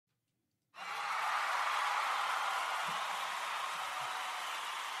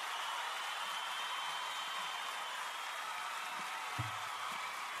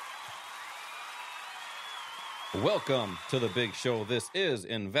Welcome to the big show. This is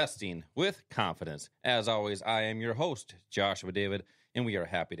Investing with Confidence. As always, I am your host, Joshua David, and we are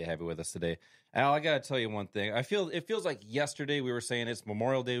happy to have you with us today. Al, I got to tell you one thing. It feels like yesterday we were saying it's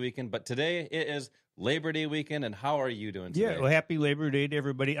Memorial Day weekend, but today it is Labor Day weekend, and how are you doing today? Yeah, well, happy Labor Day to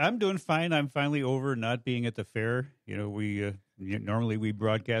everybody. I'm doing fine. I'm finally over not being at the fair. You know, normally we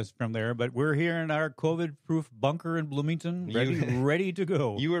broadcast from there, but we're here in our COVID-proof bunker in Bloomington, ready to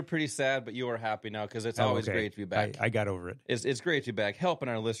go. You were pretty sad, but you are happy now because it's always great to be back. I got over it. It's great to be back, helping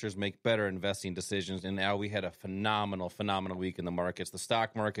our listeners make better investing decisions. And now we had a phenomenal week in the markets. The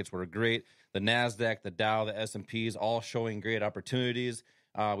stock markets were great. The NASDAQ, the Dow, the S&Ps, all showing great opportunities.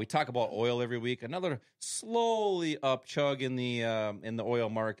 We talk about oil every week. Another slowly up chug in the oil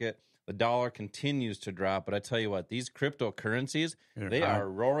market. The dollar continues to drop, but I tell you what, these cryptocurrencies, they are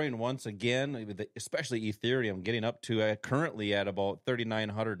roaring once again, especially Ethereum, getting up to currently at about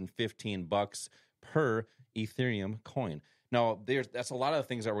 $3,915 per Ethereum coin. Now, that's a lot of the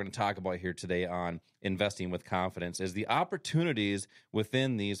things that we're going to talk about here today on Investing with Confidence is the opportunities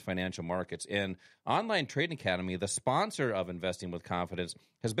within these financial markets. And Online Trading Academy, the sponsor of Investing with Confidence,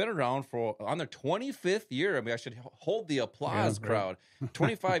 has been around on their 25th year. I mean, I should hold the applause crowd.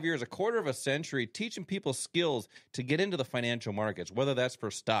 25 years, a quarter of a century, teaching people skills to get into the financial markets, whether that's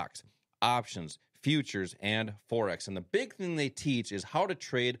for stocks, options, futures, and Forex. And the big thing they teach is how to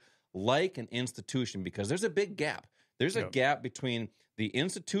trade like an institution, because there's a big gap. There's a gap between the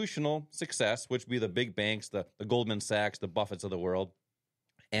institutional success, which would be the big banks, the Goldman Sachs, the Buffetts of the world,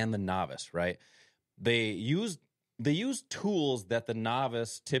 and the novice, right? They use tools that the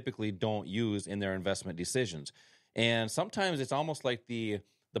novice typically don't use in their investment decisions. And sometimes it's almost like the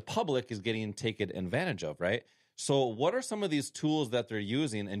public is getting taken advantage of, right? So what are some of these tools that they're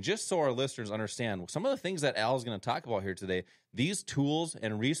using? And just so our listeners understand, some of the things that Al is going to talk about here today, these tools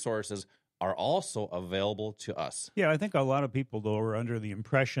and resources are also available to us. Yeah, I think a lot of people, though, are under the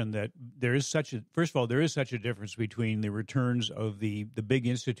impression that there is such a difference between the returns of the big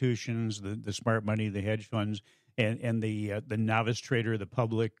institutions, the smart money, the hedge funds, and the novice trader, the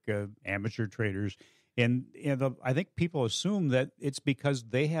public amateur traders. And I think people assume that it's because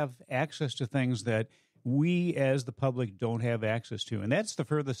they have access to things that we as the public don't have access to. And that's the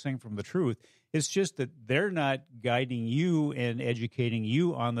furthest thing from the truth. It's just that they're not guiding you and educating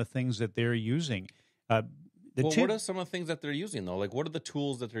you on the things that they're using. What are some of the things that they're using, though? Like, what are the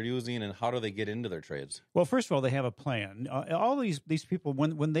tools that they're using, and how do they get into their trades? Well, first of all, they have a plan. All these people,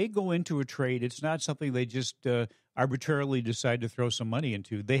 when they go into a trade, it's not something they just arbitrarily decide to throw some money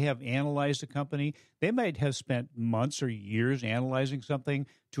into. They have analyzed a company. They might have spent months or years analyzing something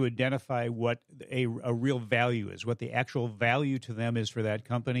to identify what a real value is, what the actual value to them is for that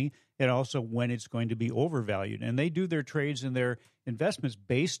company, and also when it's going to be overvalued. And they do their trades and their investments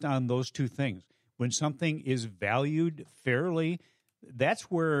based on those two things. When something is valued fairly, that's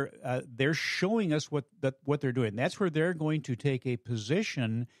where they're showing us what they're doing. That's where they're going to take a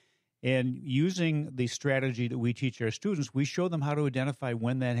position, and using the strategy that we teach our students, we show them how to identify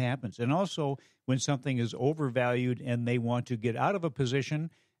when that happens. And also, when something is overvalued and they want to get out of a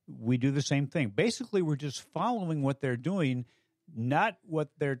position, we do the same thing. Basically, we're just following what they're doing, not what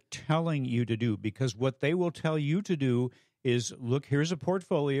they're telling you to do, because what they will tell you to do is, look, here's a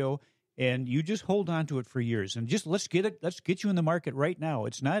portfolio, and you just hold on to it for years, and just let's get you in the market right now.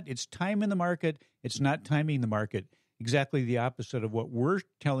 It's time in the market. It's not timing the market. Exactly the opposite of what we're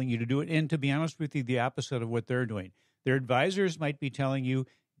telling you to do it. And to be honest with you, the opposite of what they're doing. Their advisors might be telling you,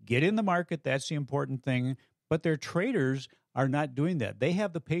 get in the market. That's the important thing. But their traders are not doing that. They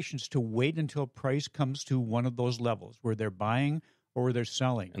have the patience to wait until price comes to one of those levels where they're buying or they're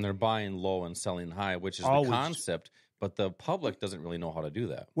selling. And they're buying low and selling high, which is Always. The concept. But the public doesn't really know how to do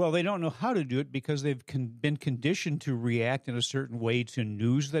that. Well, they don't know how to do it because they've been conditioned to react in a certain way to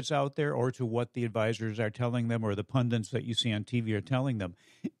news that's out there or to what the advisors are telling them or the pundits that you see on TV are telling them.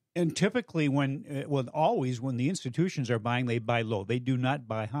 And typically always when the institutions are buying, they buy low. They do not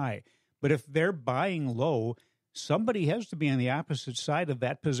buy high. But if they're buying low, somebody has to be on the opposite side of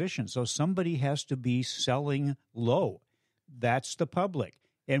that position. So somebody has to be selling low. That's the public.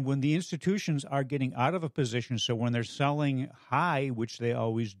 And when the institutions are getting out of a position, so when they're selling high, which they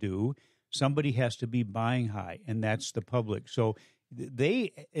always do, somebody has to be buying high, and that's the public. So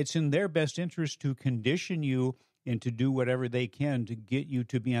it's in their best interest to condition you and to do whatever they can to get you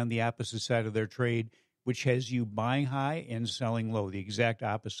to be on the opposite side of their trade, which has you buying high and selling low, the exact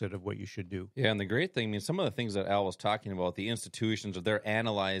opposite of what you should do. Yeah, and the great thing, I mean, some of the things that Al was talking about, the institutions, they're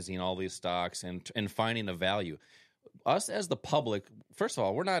analyzing all these stocks and finding a value. Us as the public, first of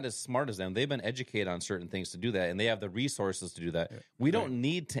all, we're not as smart as them. They've been educated on certain things to do that, and they have the resources to do that. We don't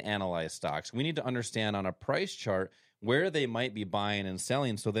need to analyze stocks. We need to understand on a price chart where they might be buying and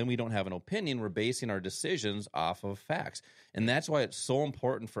selling, so then we don't have an opinion. We're basing our decisions off of facts. And that's why it's so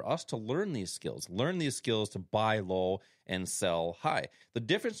important for us to learn these skills to buy low and sell high. The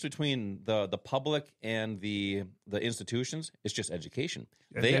difference between the public and the institutions is just education.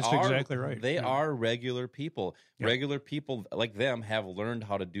 That's exactly right. They are regular people. Yeah. Regular people like them have learned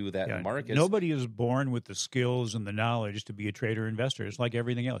how to do that in markets. Nobody is born with the skills and the knowledge to be a trader investor. It's like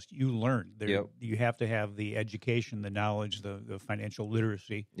everything else. You learn. You have to have the education, the knowledge, the financial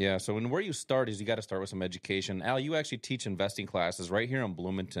literacy. Yeah, so where you start is you got to start with some education. Al, you actually teach investing classes right here in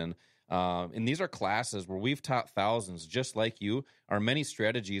Bloomington. And these are classes where we've taught thousands, just like you, are many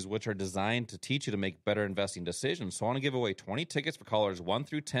strategies which are designed to teach you to make better investing decisions. So I want to give away 20 tickets for callers 1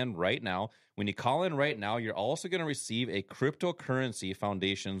 through 10 right now. When you call in right now, you're also going to receive a cryptocurrency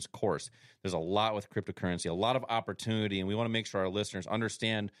foundations course. There's a lot with cryptocurrency, a lot of opportunity, and we want to make sure our listeners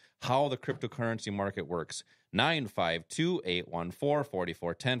understand how the cryptocurrency market works.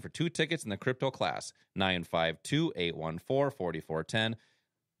 952-814-4410 for 2 tickets in the crypto class. 952-814-4410.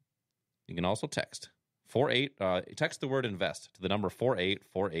 You can also text text the word invest to the number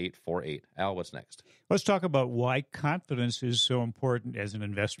 484848. Al, what's next? Let's talk about why confidence is so important as an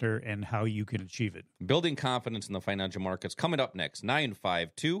investor and how you can achieve it. Building confidence in the financial markets coming up next.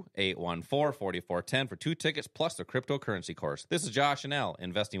 952-814-4410 for 2 tickets plus the cryptocurrency course. This is Josh and Al,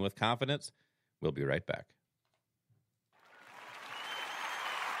 Investing with Confidence. We'll be right back.